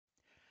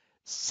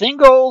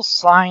Single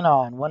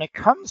sign-on. When it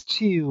comes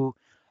to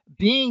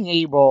being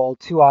able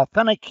to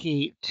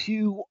authenticate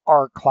to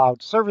our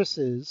cloud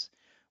services,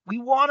 we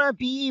want to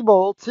be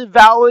able to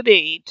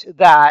validate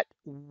that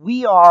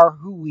we are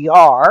who we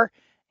are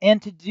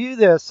and to do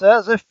this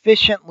as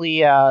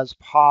efficiently as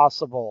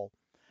possible.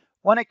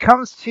 When it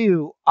comes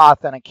to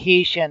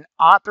authentication,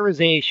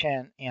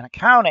 authorization, and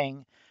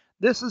accounting,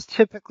 this is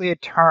typically a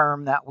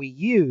term that we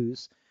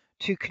use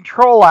to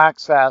control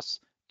access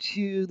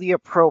to the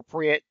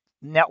appropriate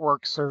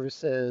network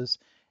services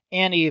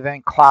and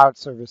even cloud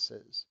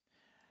services.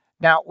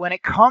 Now, when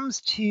it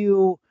comes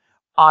to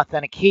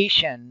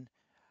authentication,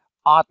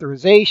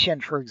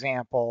 authorization, for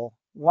example,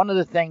 one of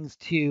the things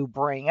to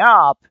bring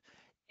up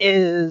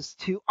is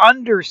to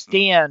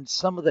understand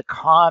some of the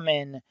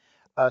common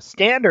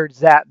standards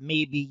that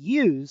may be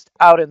used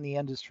out in the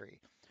industry.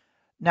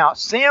 Now,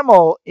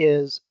 SAML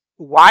is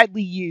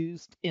widely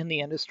used in the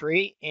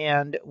industry,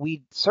 and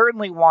we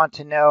certainly want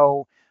to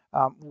know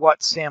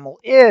what SAML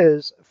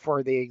is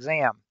for the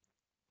exam.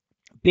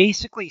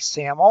 Basically,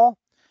 SAML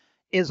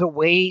is a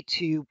way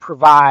to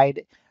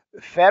provide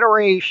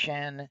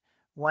federation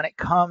when it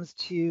comes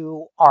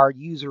to our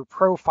user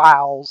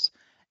profiles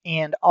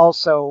and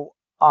also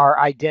our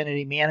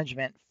identity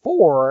management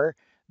for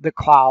the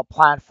cloud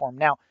platform.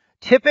 Now,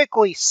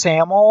 typically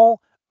SAML,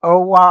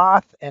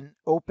 OAuth, and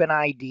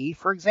OpenID,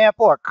 for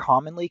example, are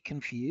commonly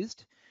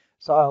confused.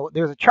 So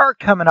there's a chart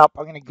coming up.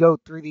 I'm going to go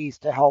through these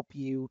to help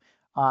you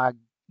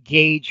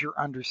gauge your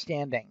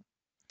understanding.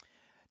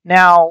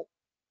 Now,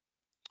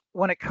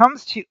 when it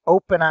comes to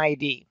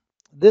OpenID,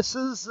 this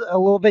is a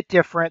little bit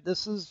different.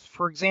 This is,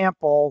 for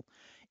example,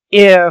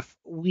 if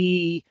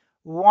we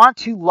want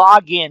to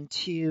log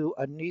into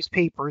a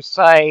newspaper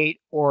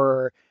site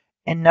or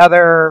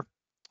another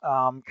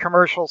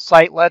commercial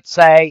site, let's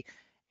say,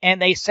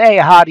 and they say,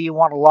 how do you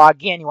want to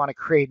log in? You want to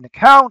create an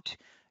account,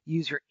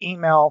 use your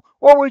email,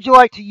 or would you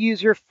like to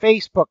use your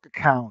Facebook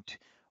account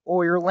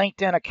or your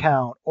LinkedIn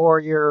account or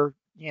your,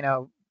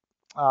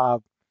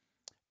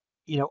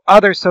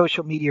 other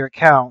social media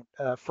account,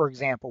 for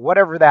example,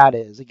 whatever that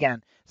is.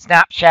 Again,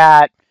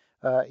 Snapchat.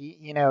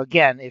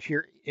 Again,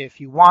 if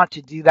you want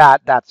to do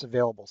that, that's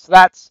available. So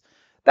that's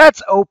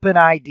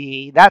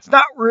OpenID. That's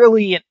not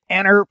really an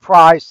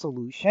enterprise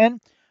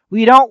solution.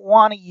 We don't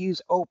want to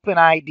use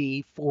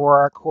OpenID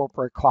for our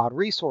corporate cloud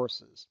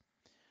resources.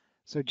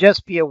 So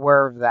just be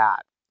aware of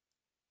that.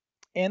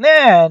 And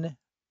then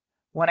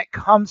when it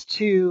comes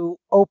to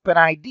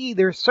OpenID,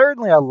 there's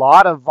certainly a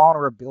lot of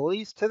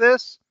vulnerabilities to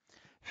this.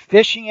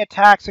 Phishing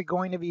attacks are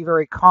going to be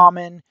very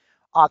common,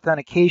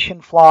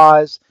 authentication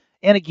flaws,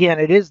 and again,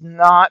 it is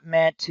not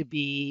meant to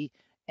be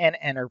an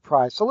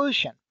enterprise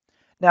solution.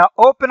 Now,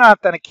 open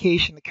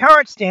authentication, the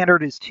current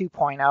standard is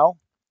 2.0,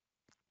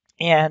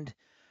 and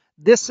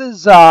this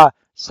is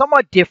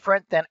somewhat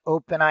different than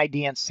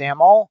OpenID and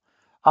SAML,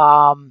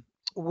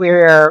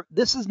 where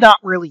this is not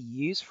really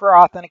used for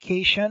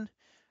authentication,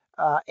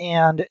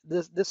 and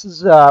this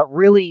is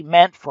really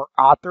meant for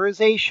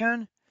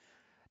authorization.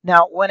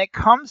 Now, when it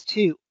comes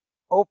to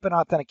open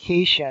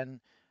authentication,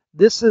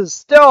 this is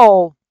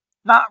still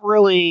not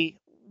really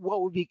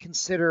what would be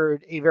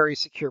considered a very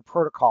secure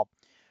protocol.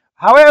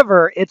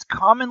 However, it's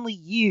commonly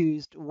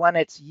used when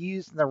it's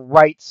used in the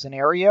right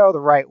scenario, the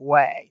right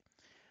way.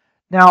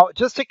 Now,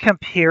 just to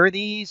compare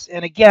these,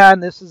 and again,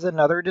 this is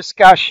another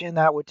discussion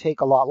that would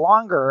take a lot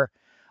longer,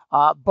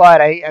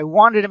 but I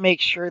wanted to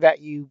make sure that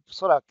you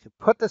sort of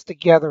put this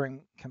together and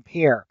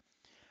compare.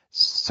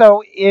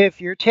 So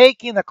if you're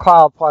taking the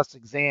Cloud Plus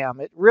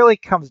exam, it really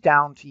comes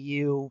down to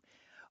you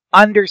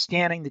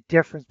understanding the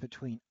difference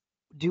between,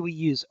 do we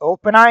use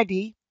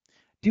OpenID,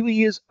 do we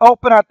use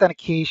open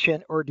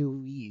authentication, or do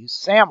we use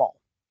SAML?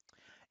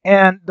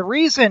 And the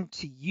reason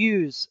to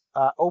use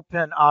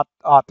open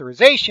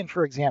authorization,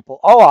 for example,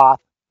 OAuth,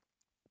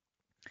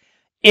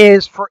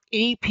 is for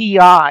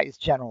APIs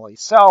generally.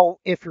 So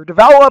if your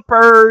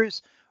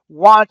developers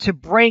want to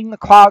bring the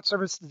cloud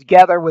services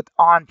together with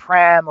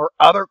on-prem or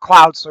other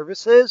cloud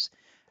services,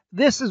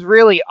 this is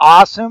really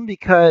awesome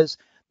because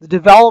the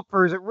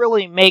developers, it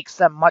really makes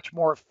them much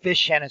more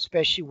efficient,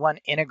 especially when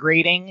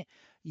integrating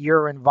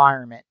your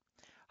environment.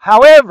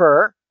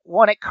 However,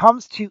 when it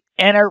comes to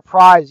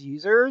enterprise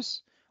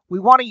users, we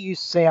want to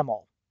use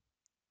SAML.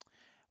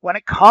 When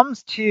it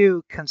comes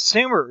to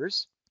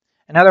consumers,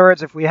 in other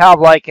words, if we have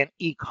like an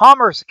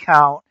e-commerce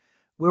account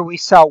where we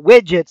sell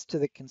widgets to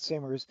the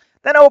consumers,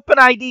 then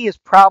OpenID is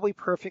probably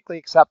perfectly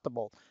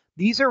acceptable.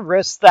 These are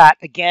risks that,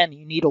 again,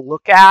 you need to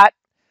look at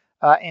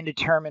and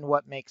determine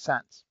what makes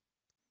sense.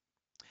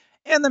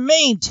 And the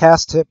main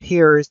test tip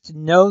here is to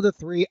know the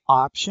three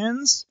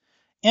options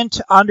and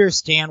to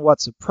understand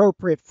what's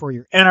appropriate for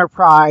your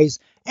enterprise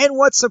and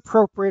what's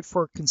appropriate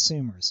for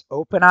consumers.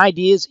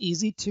 OpenID is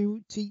easy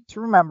to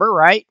remember,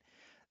 right?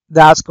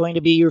 That's going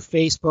to be your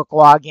Facebook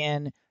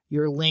login,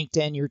 your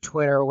LinkedIn, your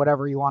Twitter,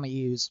 whatever you want to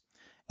use.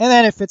 And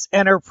then if it's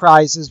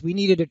enterprises, we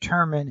need to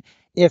determine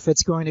if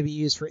it's going to be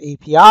used for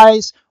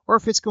APIs or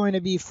if it's going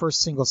to be for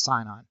single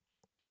sign-on.